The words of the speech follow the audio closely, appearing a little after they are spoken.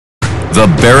The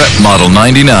Barrett Model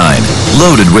 99,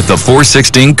 loaded with the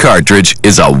 .416 cartridge,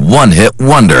 is a one-hit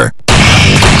wonder.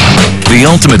 The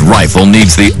ultimate rifle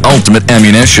needs the ultimate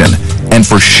ammunition, and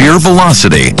for sheer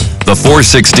velocity, the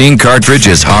 .416 cartridge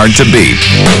is hard to beat.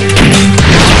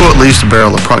 The bullet leaves the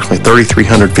barrel approximately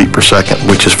 3,300 feet per second,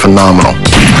 which is phenomenal.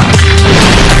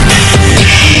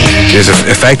 It is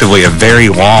effectively a very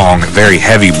long, very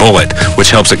heavy bullet,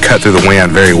 which helps it cut through the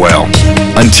wind very well.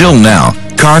 Until now,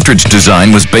 cartridge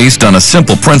design was based on a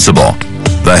simple principle.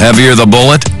 The heavier the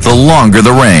bullet, the longer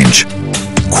the range.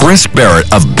 Chris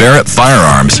Barrett of Barrett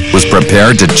Firearms was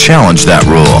prepared to challenge that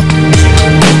rule.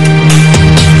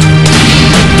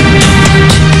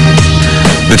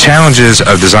 The challenges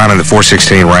of designing the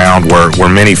 .416 round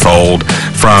were many-fold,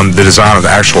 from the design of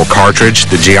the actual cartridge,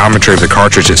 the geometry of the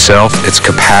cartridge itself, its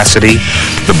capacity,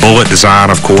 the bullet design,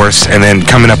 of course, and then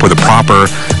coming up with the proper,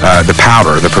 the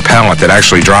powder, the propellant that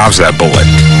actually drives that bullet.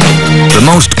 The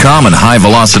most common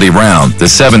high-velocity round, the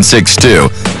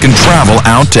 .762, can travel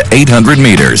out to 800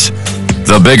 meters.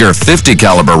 The bigger 50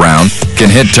 caliber round can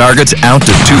hit targets out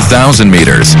to 2,000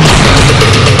 meters.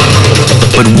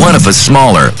 But what if a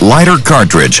smaller, lighter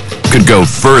cartridge could go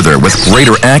further with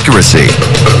greater accuracy?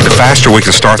 The faster we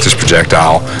can start this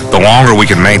projectile, the longer we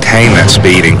can maintain that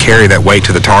speed and carry that weight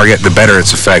to the target, the better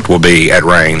its effect will be at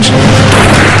range.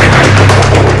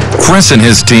 Chris and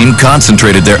his team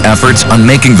concentrated their efforts on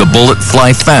making the bullet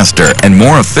fly faster and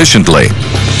more efficiently,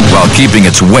 while keeping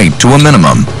its weight to a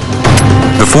minimum.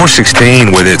 The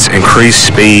 .416, with its increased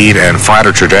speed and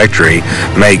fighter trajectory,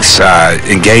 makes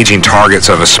engaging targets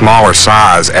of a smaller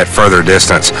size at further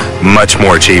distance much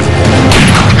more achievable.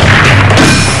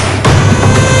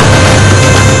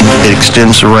 It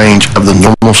extends the range of the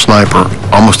normal sniper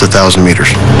almost 1,000 meters.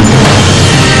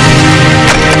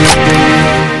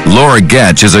 Laura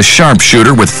Getch is a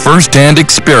sharpshooter with first-hand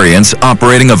experience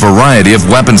operating a variety of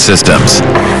weapon systems.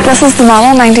 This is the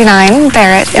Model 99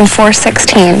 Barrett in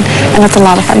 .416, and it's a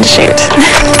lot of fun to shoot.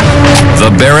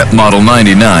 The Barrett Model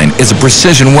 99 is a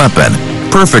precision weapon,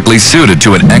 perfectly suited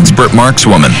to an expert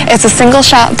markswoman. It's a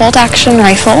single-shot bolt-action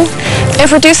rifle. It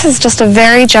produces just a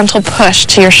very gentle push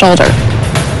to your shoulder.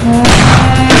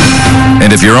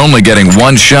 And if you're only getting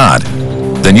one shot,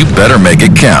 then you better make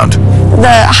it count.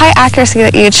 The high accuracy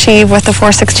that you achieve with the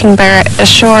 .416 Barrett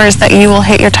assures that you will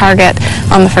hit your target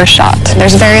on the first shot.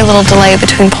 There's very little delay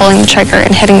between pulling the trigger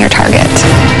and hitting your target.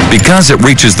 Because it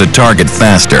reaches the target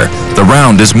faster, the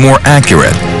round is more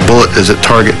accurate. The bullet is at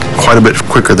target quite a bit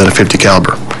quicker than a 50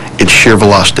 caliber. It's sheer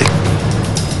velocity.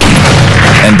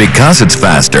 And because it's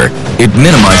faster, it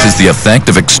minimizes the effect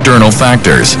of external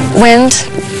factors. Wind,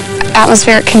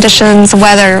 atmospheric conditions,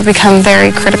 weather become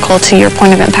very critical to your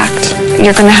point of impact.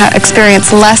 You're going to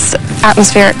experience less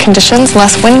atmospheric conditions,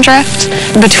 less wind drift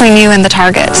between you and the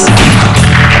target.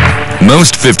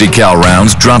 Most 50 cal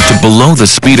rounds drop to below the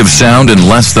speed of sound in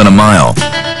less than a mile.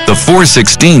 The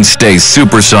 .416 stays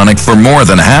supersonic for more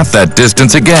than half that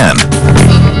distance again.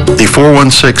 The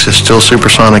 .416 is still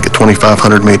supersonic at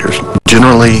 2,500 meters.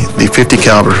 Generally, the 50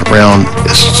 caliber round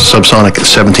is subsonic at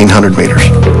 1,700 meters.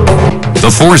 The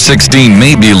 .416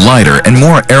 may be lighter and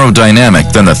more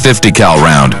aerodynamic than the 50 cal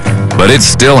round, but it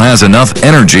still has enough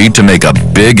energy to make a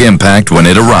big impact when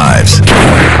it arrives.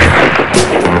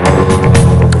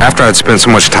 After I'd spent so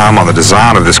much time on the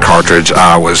design of this cartridge,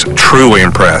 I was truly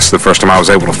impressed the first time I was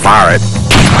able to fire it.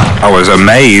 I was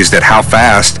amazed at how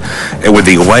fast, with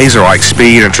the laser-like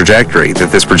speed and trajectory,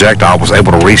 that this projectile was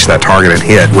able to reach that target and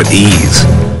hit with ease.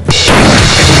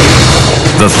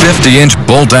 The 50-inch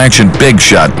bolt-action Big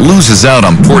Shot loses out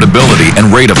on portability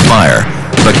and rate of fire,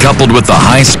 but coupled with the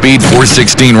high-speed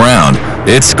 .416 round,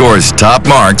 it scores top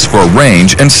marks for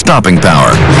range and stopping power.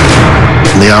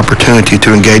 And the opportunity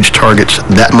to engage targets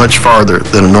that much farther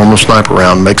than a normal sniper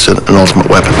round makes it an ultimate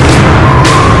weapon.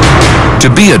 To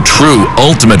be a true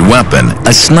ultimate weapon,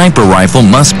 a sniper rifle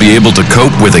must be able to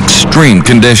cope with extreme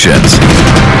conditions.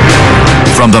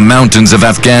 From the mountains of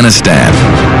Afghanistan,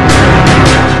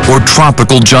 or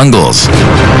tropical jungles,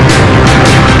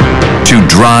 to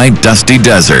dry, dusty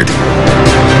desert,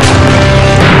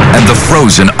 and the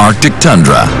frozen Arctic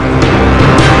tundra.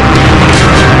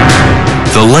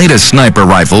 The latest sniper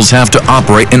rifles have to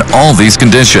operate in all these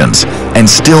conditions and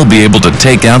still be able to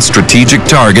take out strategic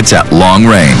targets at long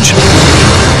range.